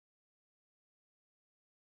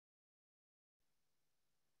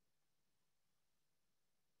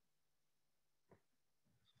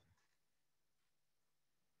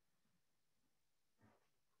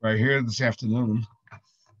Right here this afternoon.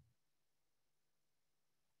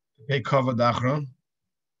 Pay cover dachron.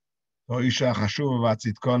 Isha Chashuva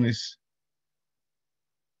Vatzitkonis.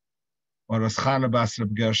 Or Raschana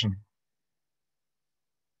Basrab Gershon.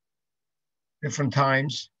 Different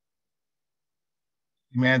times.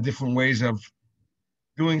 Man, different ways of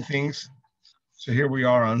doing things. So here we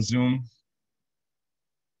are on Zoom.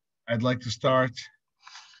 I'd like to start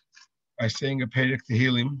by saying a Perek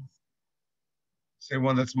Tehillim. Say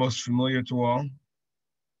one that's most familiar to all.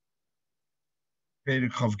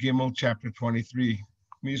 Perek Chav Gimel, chapter 23.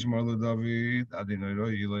 Mizmor LeDavid, Adonai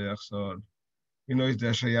Ro'i Lo Yachzor. Inois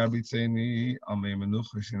Deshayar B'Tzeini, Amei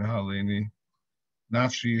Menuchos In Haleni.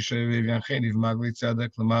 Nafshi Yishev V'Yancheni V'Magli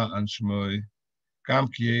Tzedek L'Ma'an Shmoi. Kam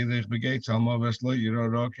Ki Yelech B'Geit Almo V'Slo Yiro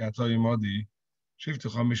Ro Ki Ato Yimodi.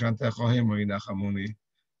 Shivtecha Mishantecha Himo Yinachamuni.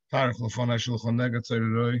 Tarech L'Fonai Shulchan Nega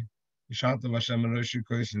Tzoroi. Yishanta V'Hashem Rosh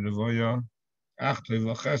Kois L'Levoya. Achtoi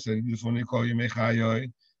V'Chesed L'Foni Kol Yimei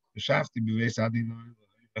Chayoi. V'Shafti B'Veis Adinoi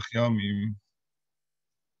L'Yomim.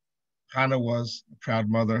 Hannah was a proud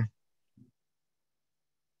mother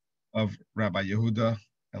of Rabbi Yehuda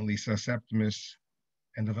and Lisa Septimus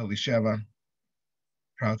and of Elisheva,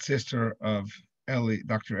 proud sister of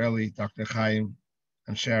Dr. Dr. Chaim,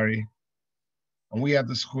 and Sherry. And we had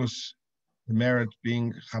the schus, the merit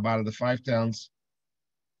being Chabad of the Five Towns,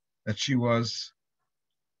 that she was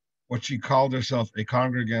what she called herself, a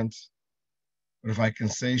congregant, but if I can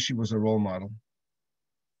say, she was a role model.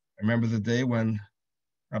 I remember the day when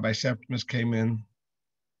Rabbi Septimus came in,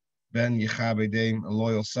 Ben Yechabe Dame, a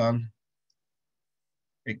loyal son,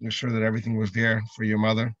 making sure that everything was there for your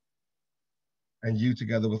mother. And you,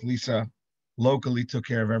 together with Lisa, locally took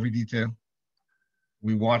care of every detail.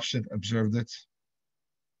 We watched it, observed it,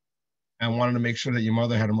 and wanted to make sure that your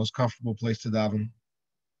mother had the most comfortable place to daven.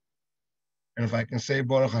 And if I can say,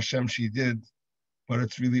 Baruch Hashem, she did, but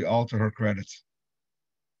it's really all to her credit.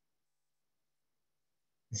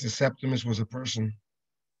 Mrs. Septimus was a person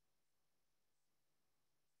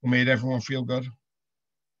who made everyone feel good.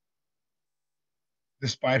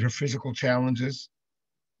 Despite her physical challenges,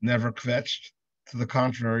 never kvetched. To the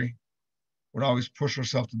contrary, would always push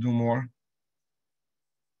herself to do more.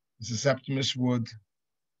 Mrs. Septimus would,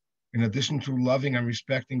 in addition to loving and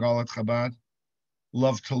respecting all at Chabad,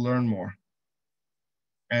 love to learn more,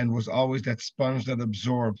 and was always that sponge that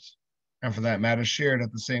absorbed, and for that matter, shared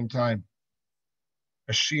at the same time.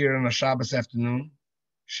 A shiur on a Shabbos afternoon,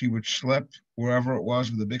 she would schlep wherever it was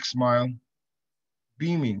with a big smile,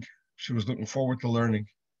 beaming. She was looking forward to learning.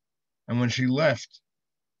 And when she left,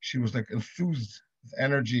 she was like enthused with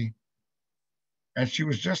energy. And she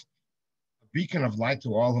was just a beacon of light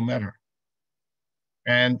to all who met her.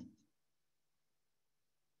 And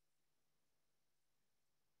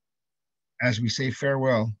as we say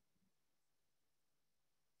farewell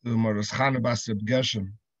to Moras Chanabas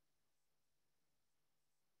Gershon,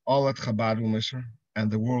 all at Chabad will miss her, and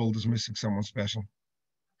the world is missing someone special.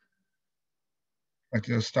 I'd like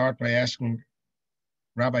to start by asking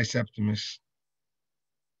Rabbi Septimus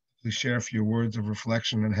to share a few words of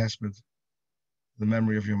reflection and hesped, the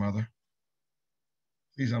memory of your mother.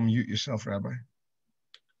 Please unmute yourself, Rabbi.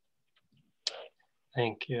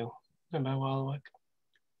 Thank you, Rabbi Wallach.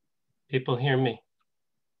 People hear me?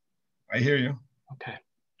 I hear you. Okay.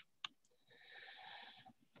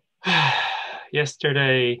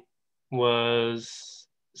 Yesterday was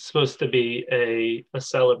supposed to be a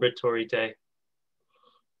celebratory day.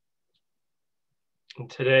 And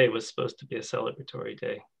today was supposed to be a celebratory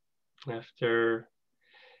day. After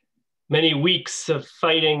many weeks of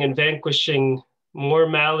fighting and vanquishing more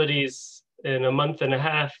maladies in a month and a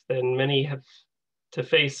half than many have to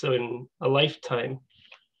face in a lifetime,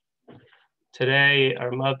 today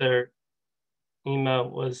our mother, Ima,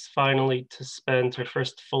 was finally to spend her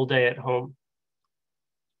first full day at home.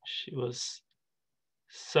 She was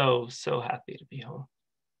so happy to be home.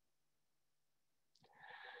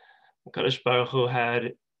 Kadosh Baruch Hu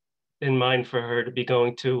had in mind for her to be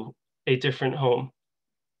going to a different home.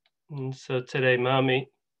 And so today, Mommy,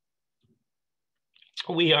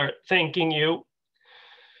 we are thanking you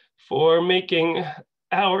for making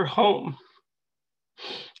our home,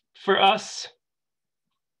 for us,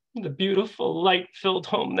 the beautiful light-filled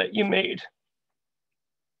home that you made.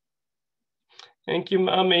 Thank you,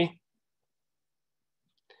 Mommy,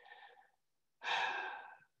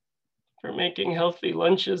 for making healthy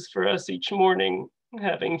lunches for us each morning,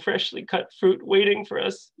 having freshly cut fruit waiting for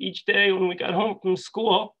us each day when we got home from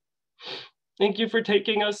school. Thank you for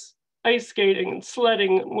taking us ice skating and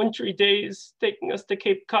sledding on wintry days, taking us to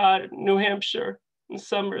Cape Cod, New Hampshire in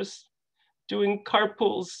summers, doing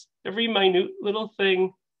carpools, every minute little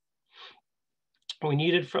thing. we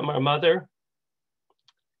needed from our mother,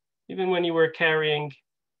 even when you were carrying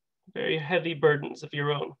very heavy burdens of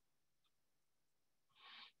your own.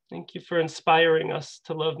 Thank you for inspiring us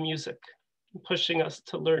to love music, and pushing us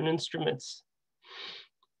to learn instruments,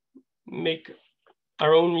 make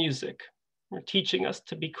our own music. We're teaching us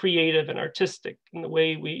to be creative and artistic in the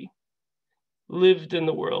way we lived in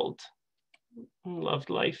the world and loved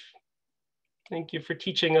life. Thank you for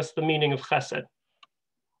teaching us the meaning of chesed,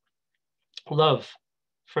 love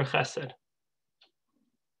for chesed,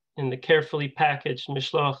 in the carefully packaged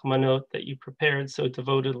mishloach manot that you prepared so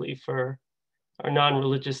devotedly for our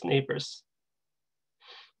non-religious neighbors.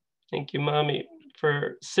 Thank you, Mommy,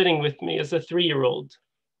 for sitting with me as a 3-year-old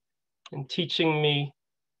and teaching me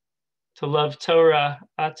to love Torah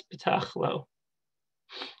at B'tachlo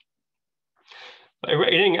by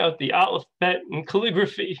writing out the alphabet in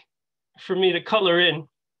calligraphy for me to color in.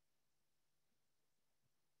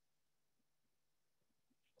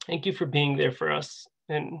 Thank you for being there for us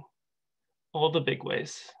in all the big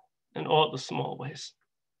ways and all the small ways.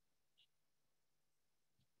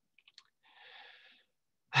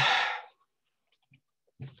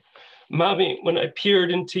 Mommy, when I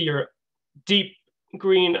peered into your deep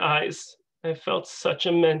green eyes, I felt such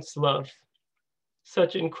immense love,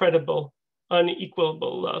 such incredible,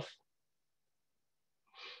 unequalable love.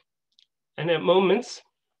 And at moments,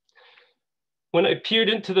 when I peered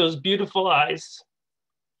into those beautiful eyes,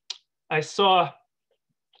 I saw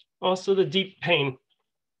also the deep pain,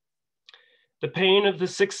 the pain of the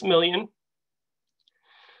 6 million,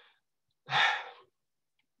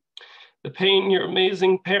 the pain your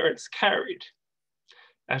amazing parents carried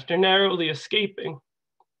after narrowly escaping,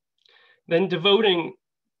 then devoting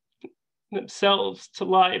themselves to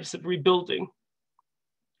lives of rebuilding,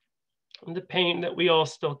 and the pain that we all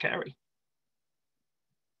still carry.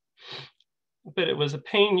 But it was a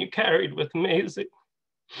pain you carried with amazing,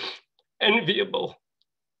 enviable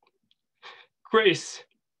grace.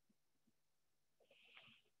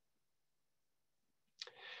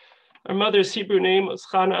 Our mother's Hebrew name was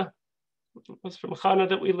Chana. It was from Chana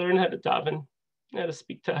that we learned how to daven, how to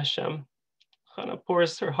speak to Hashem. Chana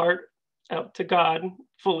pours her heart out to God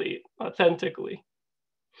fully, authentically.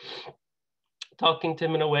 Talking to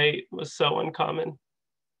him in a way was so uncommon.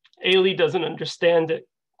 Eli doesn't understand it,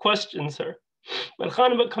 questions her. But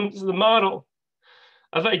Chana becomes the model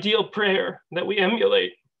of ideal prayer that we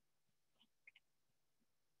emulate,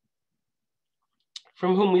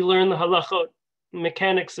 from whom we learn the halachot,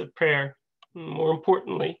 mechanics of prayer, more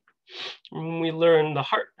importantly, from whom we learn the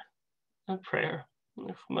heart of prayer.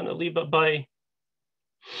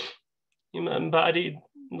 Ima embodied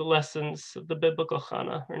the lessons of the biblical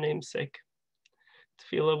Chana, her namesake.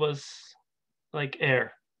 Tefillah was like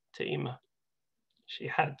air to Ima. She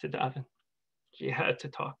had to daven. She had to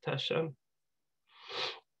talk to Hashem.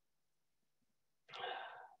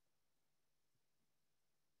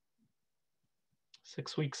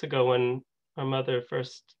 Six weeks ago, when our mother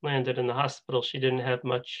first landed in the hospital, she didn't have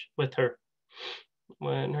much with her.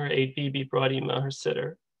 When her aide Bibi brought Ima, her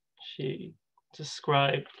sitter, she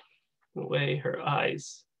described the way her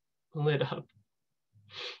eyes lit up.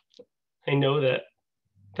 I know that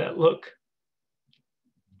look.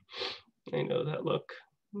 I know that look.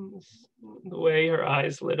 The way her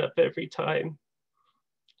eyes lit up every time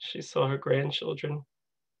she saw her grandchildren.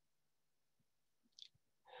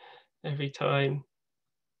 Every time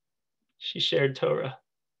she shared Torah.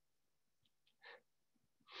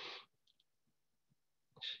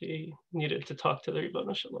 She needed to talk to the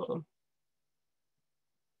Ribono Shel Olam.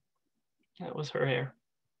 That was her air.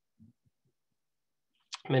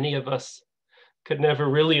 Many of us could never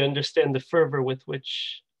really understand the fervor with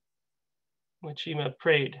which Ima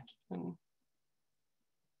prayed. And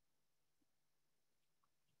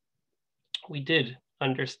we did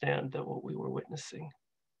understand that what we were witnessing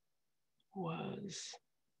was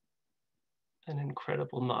an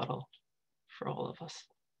incredible model for all of us.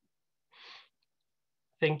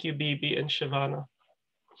 Thank you, Bibi and Shavana,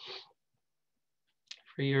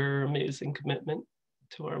 for your amazing commitment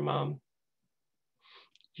to our mom.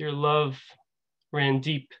 Your love ran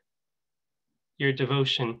deep, your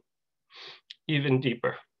devotion even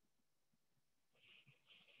deeper.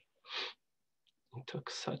 You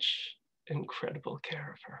took such incredible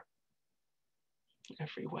care of her in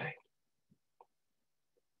every way.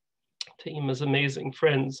 To Ima's amazing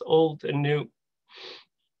friends, old and new,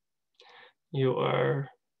 you are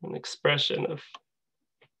an expression of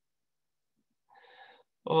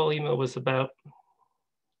all Ima was about,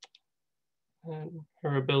 and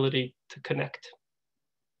her ability to connect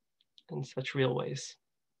in such real ways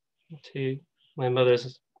to my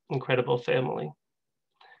mother's incredible family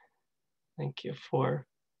Thank you for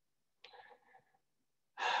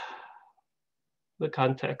the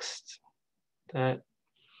context that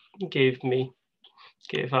gave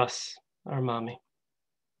us, our mommy.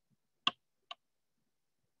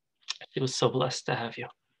 I feel so blessed to have you.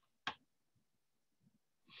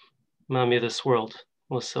 Mommy, this world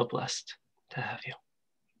was so blessed to have you.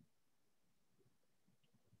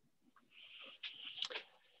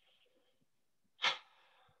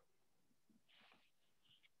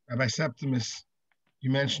 Rabbi Septimus, you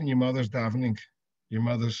mentioned your mother's davening, your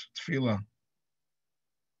mother's tefillah.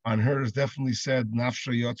 On her is definitely said,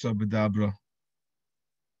 Nafsha Yotza B'dabra,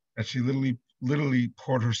 that she literally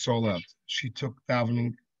poured her soul out. She took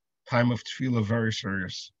davening, time of tefillah, very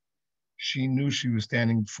serious. She knew she was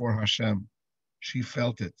standing before Hashem. She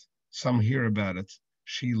felt it. Some hear about it.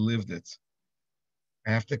 She lived it.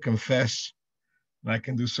 I have to confess, and I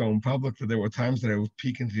can do so in public, that there were times that I would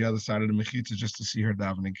peek into the other side of the mechitza just to see her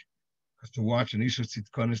davening. Because to watch an Isha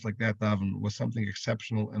Tzitkonis like that daven was something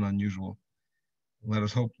exceptional and unusual. Let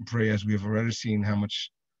us hope and pray, as we have already seen, how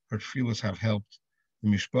much her tefillahs have helped the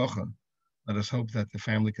mishpacha. Let us hope that the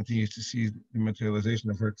family continues to see the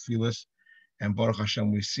materialization of her tefillahs. And Baruch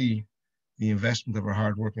Hashem, we see the investment of her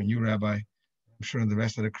hard work in you, Rabbi. I'm sure in the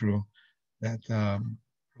rest of the crew, that her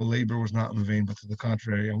labor was not in vain, but to the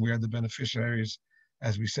contrary. And we are the beneficiaries.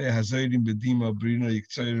 As we say, Hazodim Bedima Brina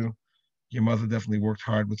Yiktseru. Your mother definitely worked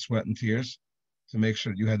hard with sweat and tears to make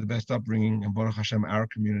sure that you had the best upbringing. And Baruch Hashem, our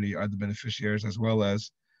community are the beneficiaries, as well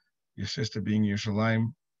as your sister being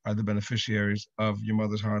Yerushalayim are the beneficiaries of your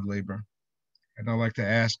mother's hard labor. I'd now like to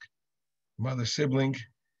ask mother's sibling,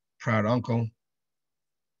 proud uncle,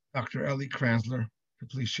 Dr. Eli Kranzler, to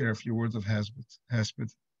please share a few words of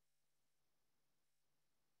hesped.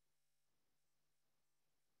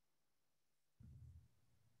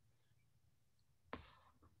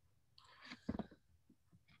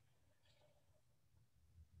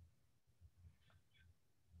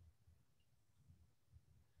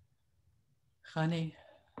 Chani,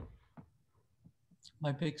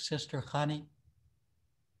 my big sister Chani,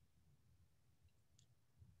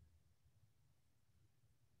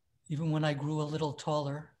 even when I grew a little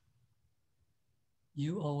taller,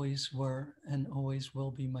 you always were and always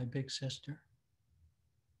will be my big sister.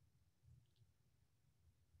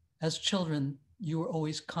 As children, you were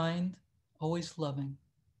always kind, always loving.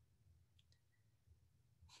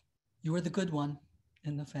 You were the good one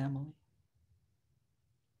in the family.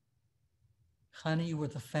 Chani, you were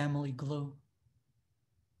the family glue.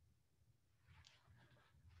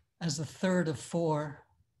 As the third of four,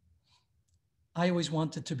 I always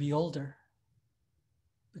wanted to be older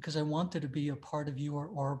because I wanted to be a part of your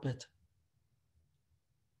orbit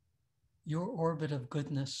of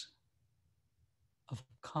goodness, of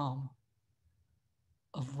calm,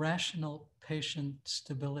 of rational, patient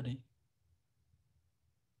stability.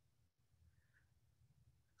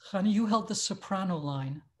 Chani, you held the soprano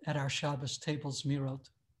line at our Shabbos tables mirot.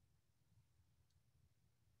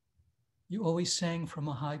 You always sang from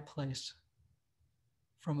a high place,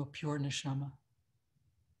 from a pure neshama.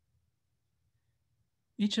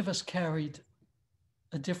 Each of us carried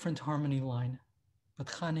a different harmony line, but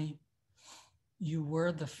Chani, you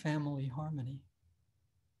were the family harmony.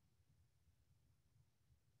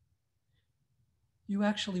 You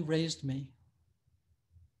actually raised me.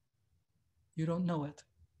 You don't know it.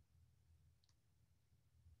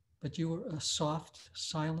 But you were a soft,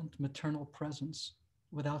 silent, maternal presence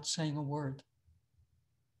without saying a word.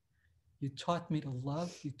 You taught me to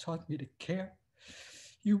love. You taught me to care.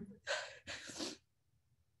 You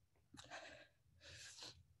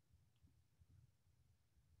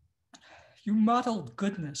modeled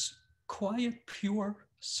goodness, quiet, pure,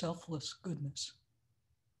 selfless goodness.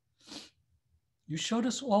 You showed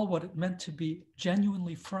us all what it meant to be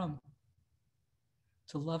genuinely from,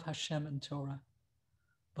 to love Hashem and Torah.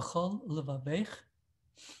 B'chol levavech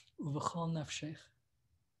u'v'chol nafshech.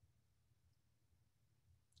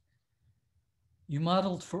 You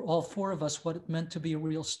modeled for all four of us what it meant to be a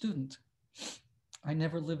real student. I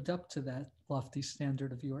never lived up to that lofty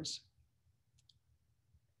standard of yours.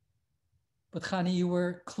 But Chani, you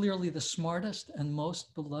were clearly the smartest and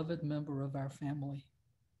most beloved member of our family.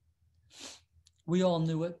 We all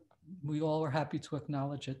knew it. We all were happy to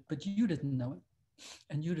acknowledge it, but you didn't know it,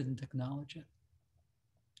 and you didn't acknowledge it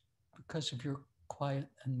because of your quiet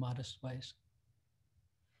and modest ways.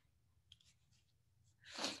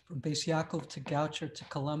 From Beis Yaakov to Goucher to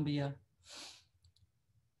Columbia,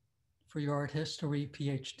 for your art history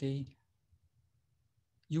PhD,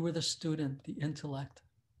 you were the student, the intellect.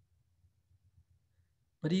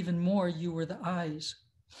 But even more, you were the eyes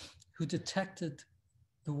who detected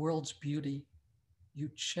the world's beauty You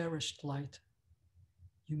cherished light.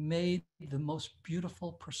 You made the most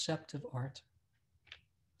beautiful perceptive art.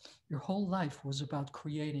 Your whole life was about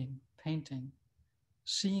creating, painting,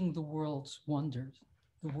 seeing the world's wonders,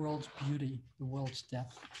 the world's beauty, the world's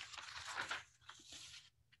depth.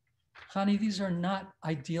 Hani, these are not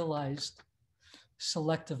idealized,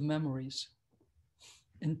 selective memories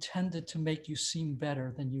intended to make you seem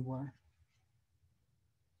better than you were.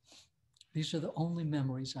 These are the only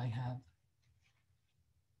memories I have.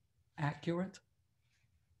 Accurate,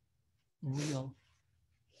 real.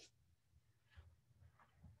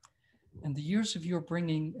 And the years of your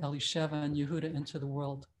bringing Elisheva and Yehuda into the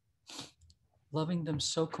world, loving them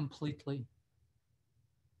so completely,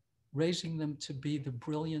 raising them to be the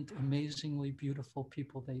brilliant, amazingly beautiful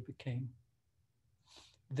people they became.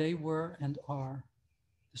 They were and are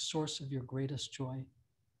the source of your greatest joy.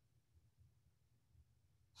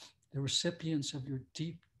 The recipients of your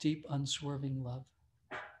deep, deep, unswerving love.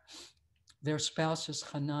 Their spouses,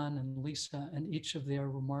 Hanan and Lisa, and each of their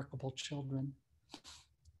remarkable children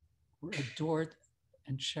were adored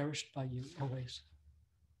and cherished by you always.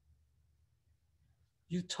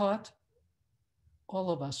 You taught all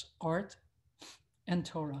of us art and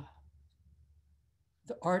Torah,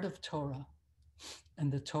 the art of Torah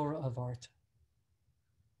and the Torah of art.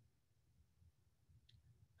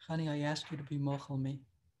 Hani, I ask you to be mochel me.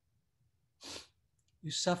 You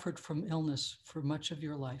suffered from illness for much of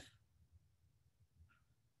your life.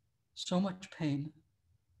 So much pain,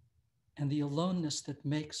 and the aloneness that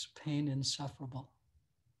makes pain insufferable.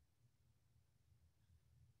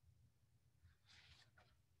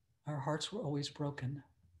 Our hearts were always broken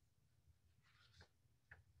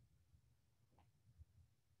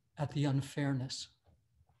at the unfairness.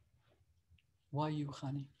 Why you,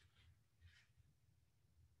 Hani?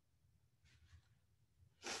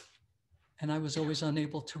 And I was always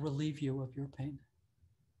unable to relieve you of your pain.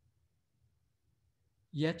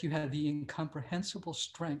 Yet you had the incomprehensible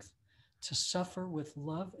strength to suffer with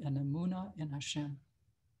love and emunah in Hashem,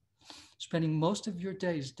 spending most of your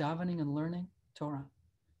days davening and learning Torah,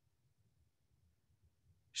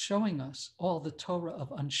 showing us all the Torah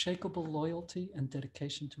of unshakable loyalty and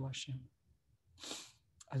dedication to Hashem.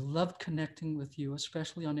 I loved connecting with you,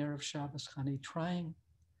 especially on Erev Shabbos, Hani,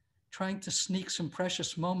 trying to sneak some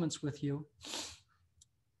precious moments with you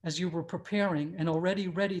as you were preparing and already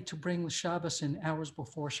ready to bring the Shabbos in hours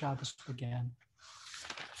before Shabbos began.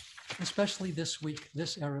 Especially this week,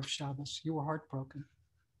 this Erev Shabbos, you were heartbroken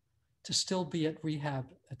to still be at rehab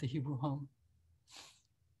at the Hebrew home.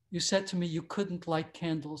 You said to me you couldn't light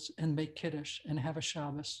candles and make Kiddush and have a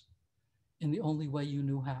Shabbos in the only way you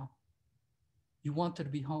knew how. You wanted to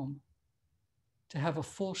be home, to have a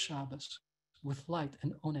full Shabbos with light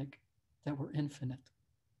and oneg that were infinite.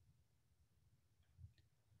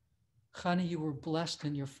 Chani, you were blessed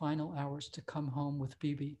in your final hours to come home with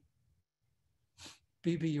Bibi.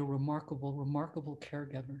 Bibi, your remarkable, remarkable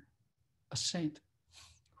caregiver, a saint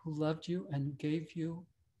who loved you and gave you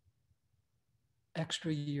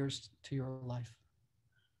extra years to your life.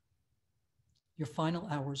 Your final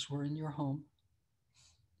hours were in your home,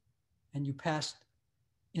 and you passed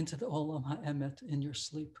into the Olam HaEmet in your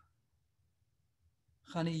sleep.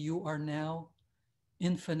 Chani, you are now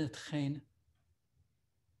infinite chen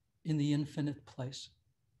in the infinite place.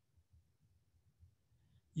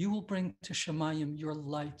 You will bring to Shemayim your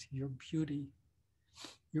light, your beauty,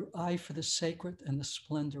 your eye for the sacred and the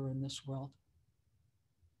splendor in this world.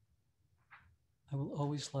 I will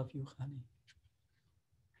always love you, Chani.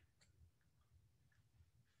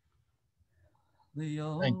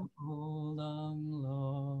 Le'olam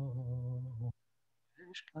lo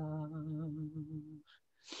eshkach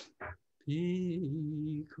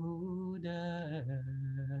pikudecha.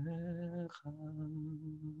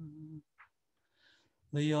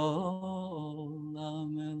 Le'olam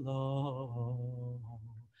lo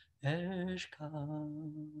eshkach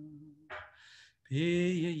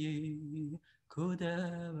pikudecha.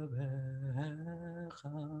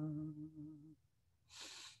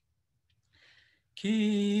 Ki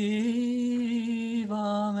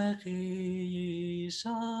v'amechi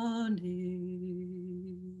yisani,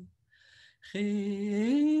 chisani.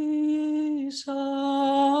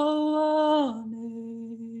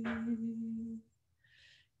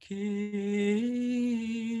 Ki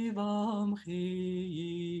v'amechi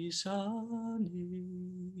yisani,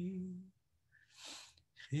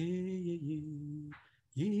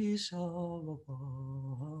 yisavani.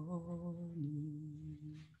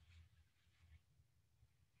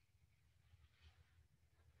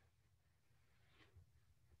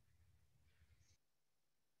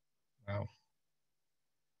 Wow.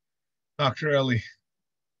 Dr. Ellie,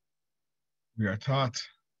 We are taught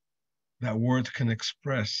that words can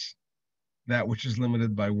express that which is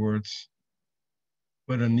limited by words,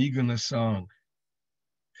 but a niguna song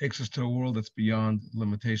takes us to a world that's beyond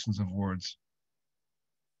limitations of words.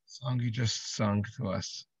 Song you just sung to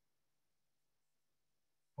us.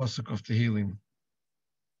 Pasuk of Tehillim,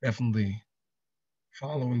 definitely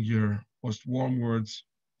following your most warm words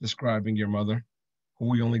describing your mother, who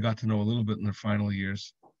we only got to know a little bit in her final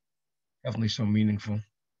years. Definitely so meaningful.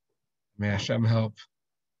 May Hashem help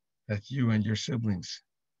that you and your siblings,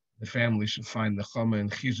 the family, should find the chama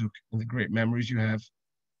and chizuk in the great memories you have,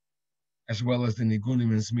 as well as the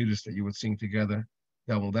nigunim and zmiris that you would sing together.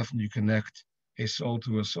 That will definitely connect a soul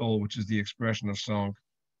to a soul, which is the expression of song.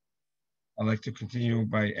 I'd like to continue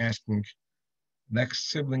by asking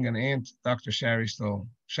next sibling and aunt, Dr. Shari Stoll,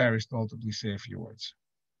 to please say a few words.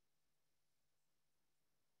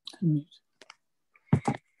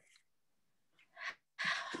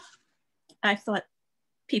 I thought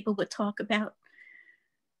people would talk about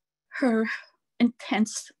her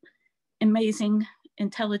intense, amazing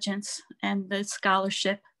intelligence and the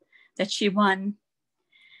scholarship that she won.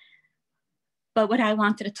 But what I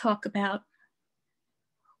wanted to talk about,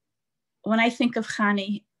 when I think of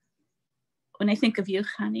Chani, when I think of you,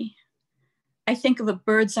 Chani, I think of a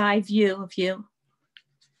bird's eye view of you.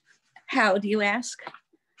 How do you ask?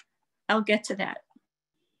 I'll get to that.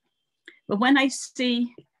 But when I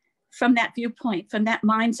see from that viewpoint, from that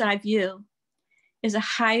mind's eye view, is a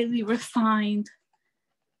highly refined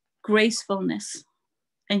gracefulness.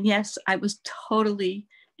 And yes, I was totally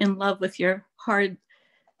in love with your hard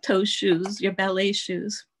toe shoes, your ballet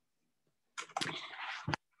shoes.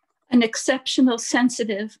 An exceptional,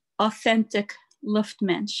 sensitive, authentic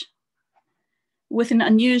Luftmensch with an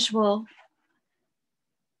unusual,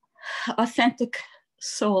 authentic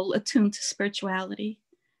soul attuned to spirituality.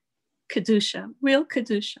 Kedusha, real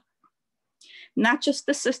Kedusha. Not just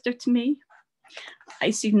the sister to me.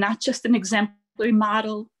 I see not just an exemplary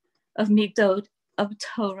model of midot, of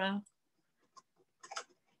Torah,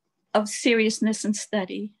 of seriousness and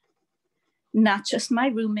study. Not just my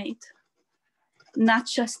roommate. Not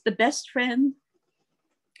just the best friend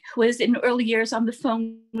who is in early years on the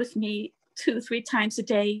phone with me 2-3 times a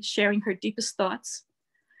day, sharing her deepest thoughts.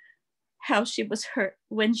 How she was hurt,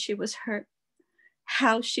 when she was hurt,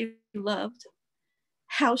 how she loved,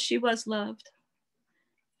 how she was loved,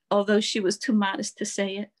 although she was too modest to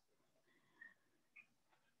say it.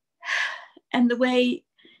 And the way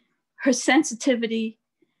her sensitivity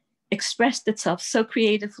expressed itself so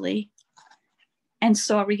creatively and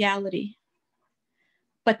saw reality,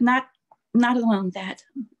 but not alone that,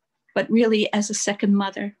 but really as a second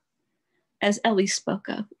mother, as Ellie spoke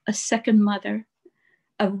of, a second mother,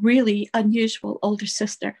 a really unusual older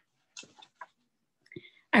sister.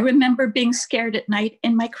 I remember being scared at night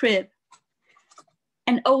in my crib,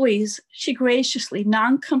 and always she graciously,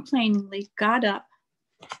 non-complainingly got up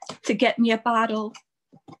to get me a bottle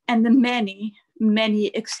and the many, many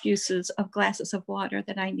excuses of glasses of water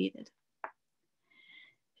that I needed.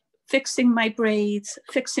 Fixing my braids,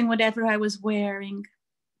 fixing whatever I was wearing,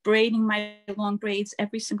 braiding my long braids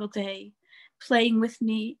every single day, playing with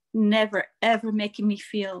me, never, ever making me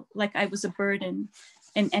feel like I was a burden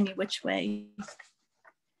in any which way.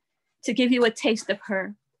 To give you a taste of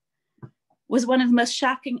her was one of the most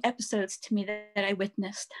shocking episodes to me that I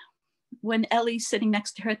witnessed. When Ellie, sitting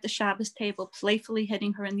next to her at the Shabbos table, playfully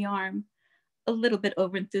hitting her in the arm, a little bit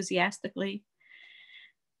over-enthusiastically,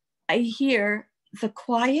 I hear the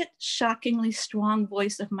quiet, shockingly strong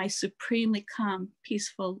voice of my supremely calm,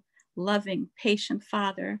 peaceful, loving, patient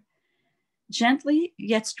father, gently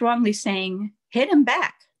yet strongly saying, "Hit him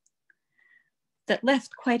back." That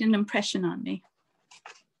left quite an impression on me.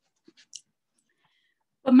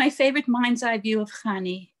 But my favorite mind's eye view of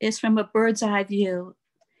Chani is from a bird's eye view,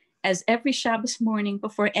 as every Shabbos morning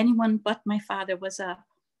before anyone but my father was up,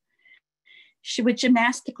 she would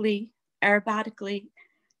gymnastically, aerobatically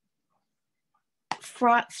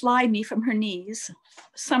fly me from her knees,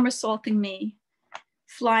 somersaulting me,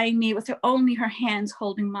 flying me with only her hands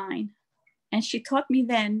holding mine. And she taught me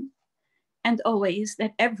then and always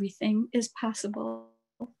that everything is possible.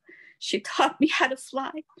 She taught me how to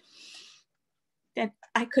fly, that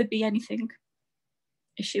I could be anything.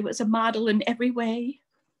 She was a model in every way,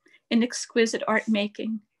 in exquisite art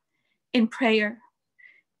making, in prayer,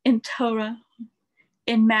 in Torah,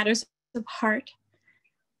 in matters of heart,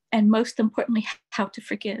 and most importantly, how to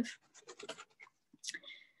forgive.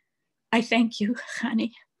 I thank you,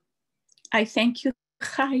 Chani. I thank you,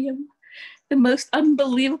 Chaim, the most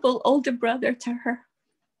unbelievable older brother to her.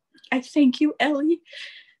 I thank you, Ellie,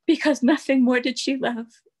 because nothing more did she love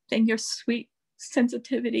than your sweet,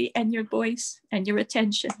 sensitivity and your voice and your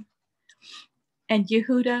attention. And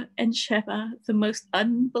Yehuda and Sheva, the most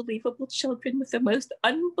unbelievable children with the most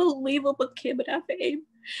unbelievable kibbut avim.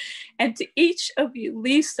 And to each of you,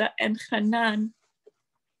 Lisa and Hanan,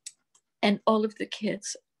 and all of the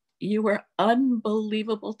kids, you were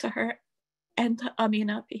unbelievable to her and to Ami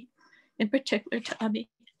and Abi, in particular to Ami.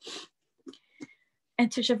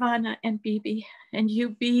 And to Shavana and Bibi. And you,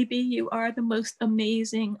 Bibi, you are the most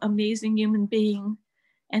amazing, amazing human being.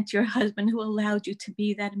 And to your husband who allowed you to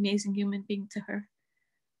be that amazing human being to her.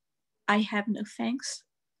 I have no thanks,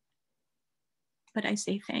 but I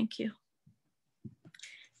say thank you.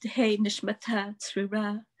 Tehei nishmata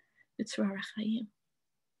tzrura b'tzrura chayim.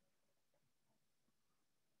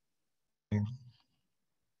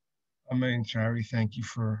 Amen, Shari. Thank you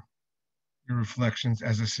for your reflections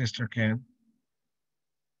as a sister can.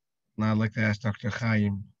 Now I'd like to ask Dr.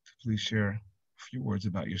 Chaim to please share a few words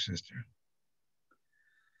about your sister.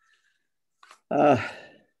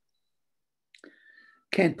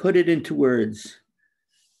 Can't put it into words,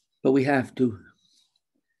 but we have to.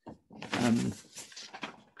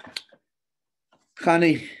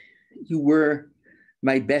 Chani, you were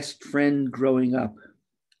my best friend growing up,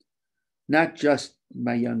 not just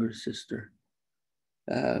my younger sister.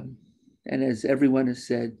 And as everyone has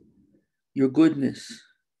said, your goodness,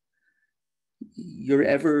 your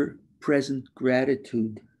ever-present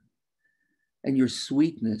gratitude, and your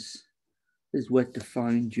sweetness is what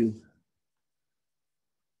defined you.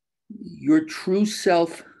 Your true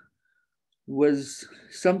self was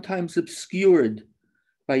sometimes obscured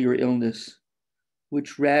by your illness,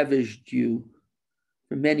 which ravaged you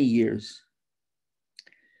for many years.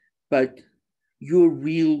 But your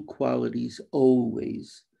real qualities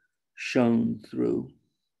always shone through.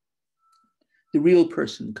 The real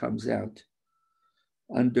person comes out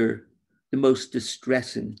under the most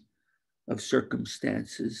distressing of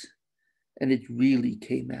circumstances, and it really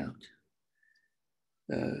came out.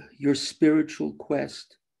 Your spiritual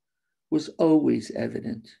quest was always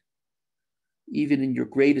evident, even in your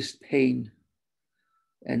greatest pain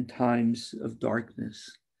and times of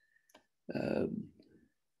darkness. I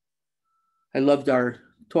loved our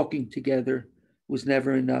talking together. It was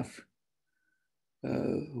never enough.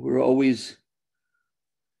 We're always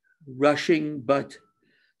rushing, but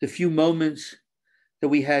the few moments that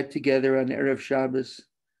we had together on Erev Shabbos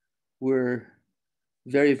were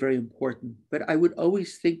very, very important. But I would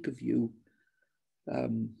always think of you.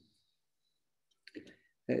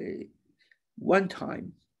 One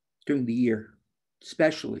time during the year,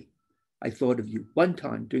 especially, I thought of you one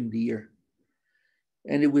time during the year.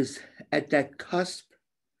 And it was at that cusp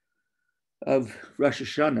of Rosh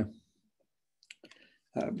Hashanah,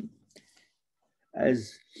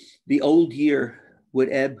 as the old year would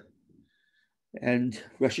ebb and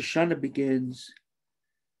Rosh Hashanah begins,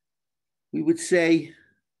 we would say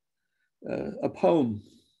a poem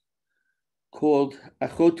called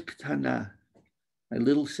Achot Ketana, my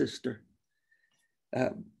little sister.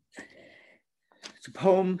 It's a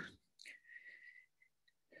poem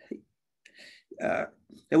that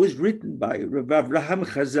was written by Rav Avraham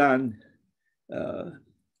Chazan,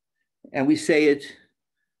 and we say it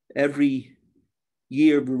every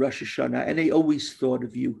year of Rosh Hashanah, and I always thought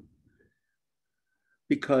of you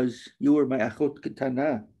because you were my Achot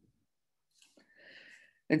Ketana.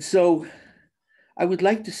 And so I would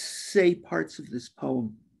like to say parts of this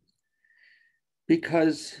poem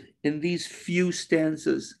because in these few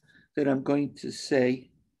stanzas that I'm going to say, it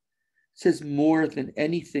says more than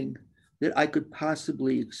anything that I could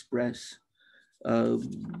possibly express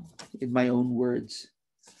in my own words.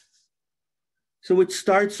 So it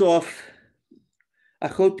starts off,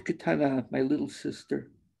 Achot Ketana, my little sister,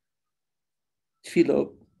 Tfiloteha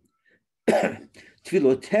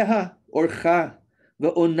orcha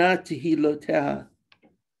ve'ona tehiloteha.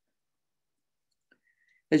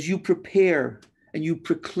 As you prepare and you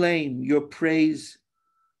proclaim your praise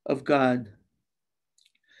of God.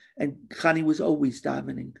 And Chani was always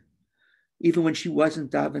davening. Even when she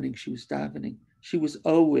wasn't davening, she was davening. She was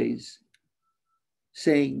always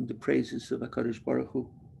saying the praises of HaKadosh Baruch Hu.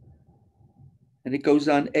 And it goes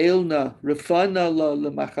on, Eilna, Rafana la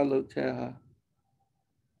lemachaloteha.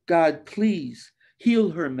 God, please heal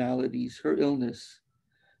her maladies, her illness.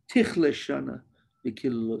 Tichle shana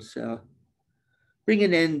v'kiluloseh. Bring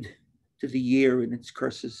an end to the year and its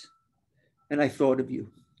curses. And I thought of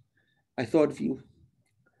you. I thought of you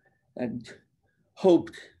and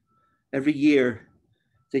hoped every year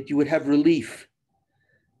that you would have relief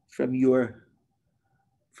from your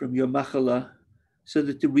machala, so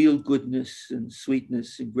that the real goodness and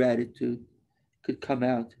sweetness and gratitude could come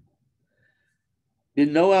out.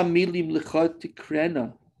 V'noa milim l'chot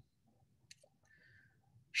tikrena.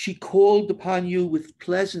 She called upon you with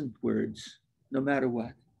pleasant words, no matter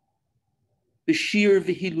what. B'shir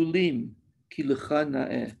v'hilulim ki l'cha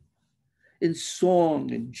na'eh. In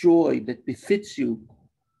song and joy that befits you.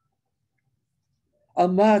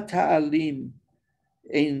 Ama ta'alim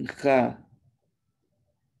eincha.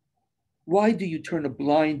 Why do you turn a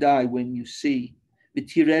blind eye when you see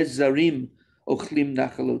v'tirez zarim ochlim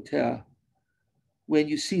nachalotea? When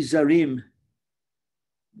you see zarim,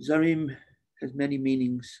 zarim has many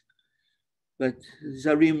meanings, but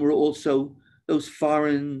zarim were also those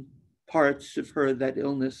foreign parts of her, that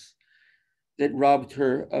illness that robbed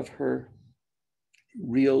her of her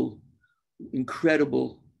real,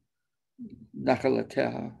 incredible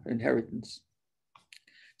nachalateha, inheritance.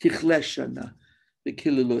 Tichleshana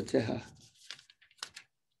v'kililoteha.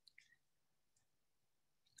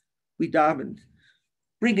 We davened,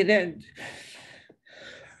 bring an end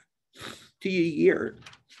to your year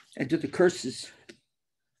and to the curses.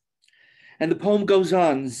 And the poem goes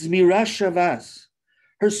on, Zmira Shavas,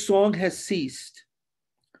 her song has ceased.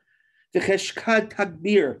 V'cheshkad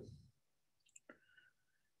tagbir,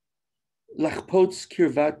 lachpots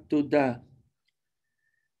kirvat doda.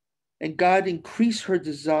 And God increase her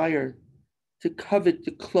desire to covet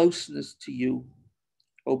the closeness to you,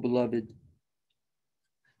 O beloved.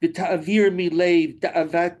 V'ta'avir milev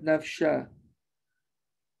ta'avat nafsha.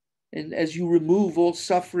 And as you remove all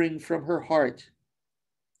suffering from her heart,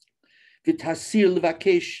 v'tasir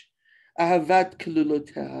levakesh ahavat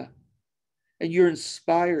keluloteha, and you're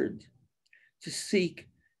inspired to seek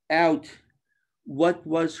out what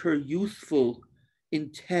was her youthful,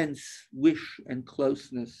 intense wish and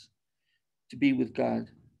closeness to be with God.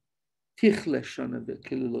 Tichleshana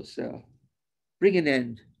v'kelulosea. Bring an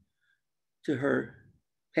end to her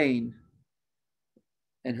pain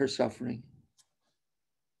and her suffering.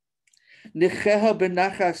 Necheha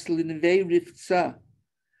benachas linvei rifza.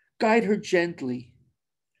 Guide her gently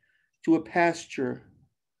to a pasture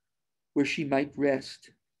where she might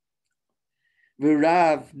rest.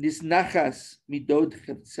 V'rav nisnachas midod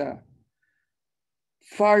chevtza.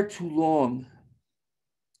 Far too long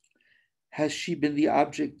has she been the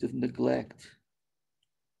object of neglect.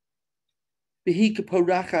 V'hi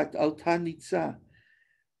keporachat al tanitza.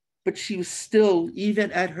 But she was still,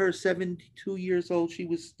 even at her 72 years old, she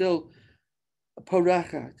was still a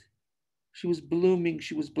porachat. She was blooming,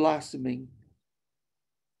 she was blossoming.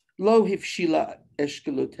 Lo hifshila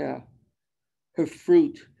eshkelotea. Her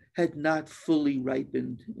fruit had not fully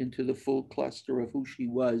ripened into the full cluster of who she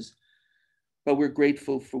was, but we're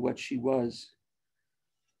grateful for what she was.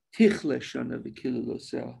 Tichle shana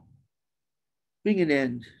v'kilulosel. Bring an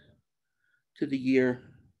end to the year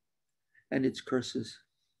and its curses.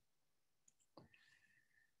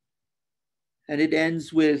 And it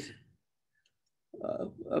ends with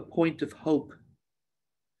a point of hope.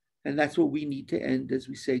 And that's what we need to end as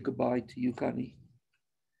we say goodbye to you, Kani.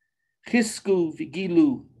 Chisku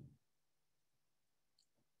vigilu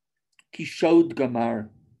kishod gamar.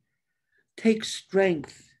 Take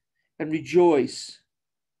strength and rejoice,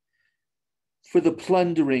 for the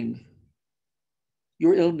plundering.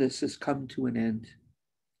 Your illness has come to an end.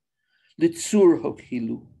 Litzur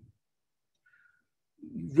hokilu.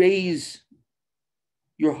 Raise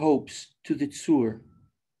your hopes to the tzur.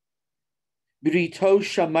 Brito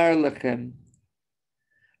shamar lechem,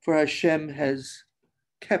 for Hashem has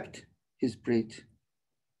kept his brit.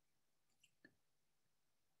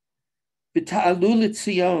 V'ta'alu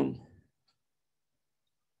l'tzion,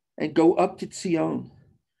 and go up to Tzion,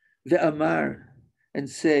 ve'amar, and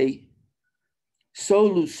say,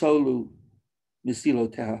 solu solu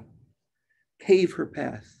misiloteha, pave her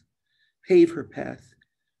path, pave her path.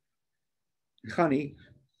 Chani,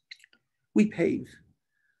 we pave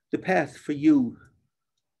the path for you,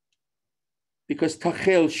 because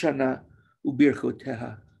tachel shana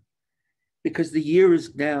ubirchoteha, because the year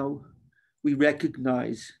is now, we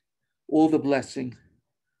recognize all the blessing,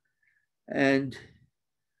 and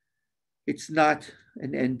it's not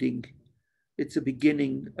an ending, it's a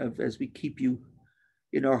beginning of, as we keep you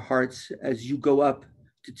in our hearts, as you go up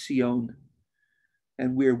to Tzion,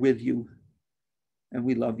 and we're with you, and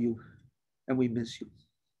we love you, and we miss you.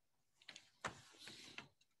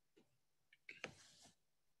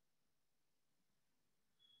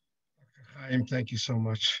 Chaim, thank you so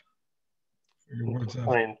much for your words of.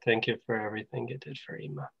 Thank you for everything you did for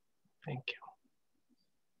Ima. Thank you.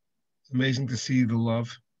 It's amazing to see the love,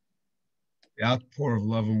 the outpour of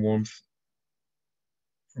love and warmth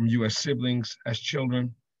from you as siblings, as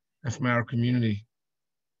children, and from our community,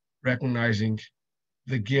 recognizing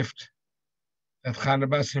the gift that Chana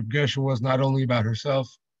Bas Reb Gershon was not only about herself,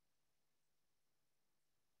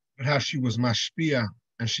 but how she was mashpia,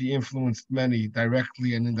 and she influenced many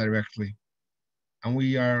directly and indirectly. And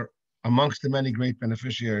we are amongst the many great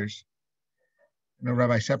beneficiaries. You know,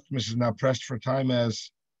 Rabbi Septimus is now pressed for time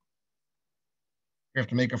as we have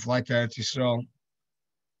to make a flight to Eretz Yisrael.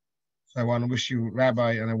 So I want to wish you,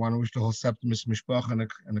 Rabbi, and I want to wish the whole Septimus Mishpacha and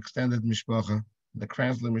an extended Mishpacha, the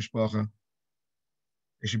Kranzler Mishpacha.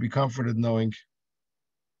 They should be comforted knowing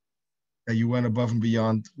that you went above and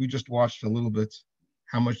beyond. We just watched a little bit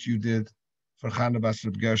how much you did for Chana Bas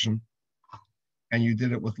Reb Gershon, and you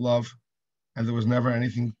did it with love, and there was never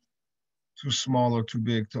anything too small or too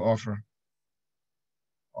big to offer.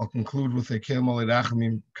 I'll conclude with a Kilmal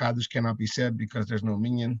Rachamim. Kaddish cannot be said because there's no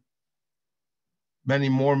minyan. Many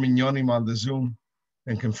more minyanim on the Zoom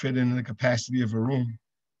than can fit in the capacity of a room,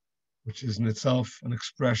 which is in itself an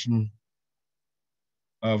expression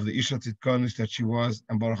of the Isha Titkonis that she was,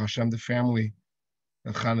 and Baruch Hashem, the family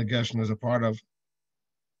that Chana Gershon is a part of.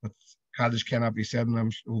 But Kaddish cannot be said, and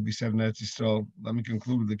it will be said in Eretz Yisrael. Let me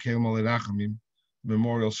conclude with the Kilmal Rachamim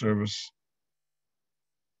memorial service.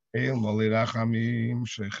 Kilmal Rachamim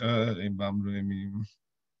Shecherim Bamremim.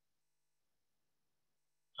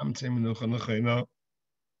 Amtei Menucha Nechena.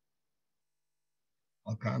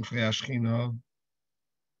 Al Kanfrei Ashchina.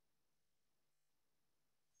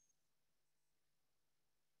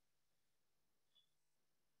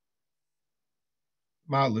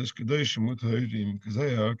 Malish Kedosh Mut Hoirim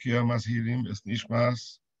Kazaya Kiyam Ashirim Es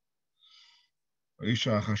Nishmas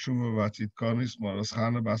Isha Chashuva Vatzit Konis Moras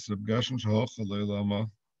Chana Bas Reb Gershon Shehoch Chalei Lama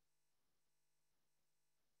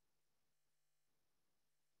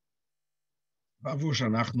Bavu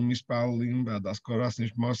Shanachnu Mispalim Vadas Koras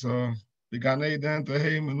Nishmasa Began Eden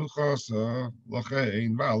Tehei Menuchasa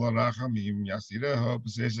Lochein Vala Rachamim Yasireha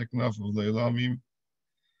B'Sesek Nafu Leilamim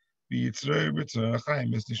B'Yitzrei B'Tzrei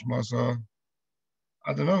Chaim Es Nishmasa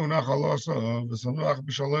Adonai Nachalasa V'Sanuach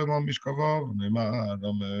B'Shalom Al Mishkavav Ne'mar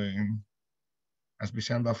Amen. As we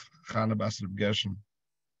send off Chana Bas Reb Gershon,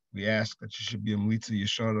 we ask that she should be a Melitza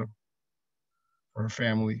Yeshara for her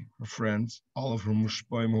family, her friends, all of her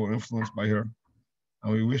mushpoim who are influenced by her.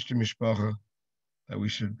 And we wish to Mishpacha that we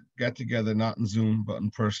should get together not in Zoom, but in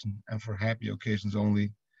person, and for happy occasions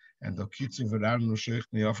only. And the Kitzu V'Ranu Sheikh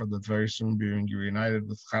offer that very soon being reunited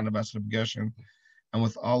with Chana Bas Reb Gershon and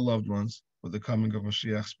with all loved ones with the coming of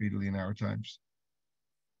Mashiach speedily in our times.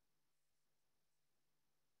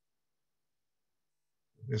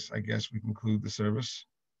 This, I guess, we conclude the service.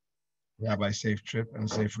 Rabbi, safe trip and a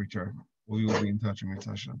safe return. We will be in touch with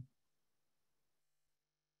Hashem.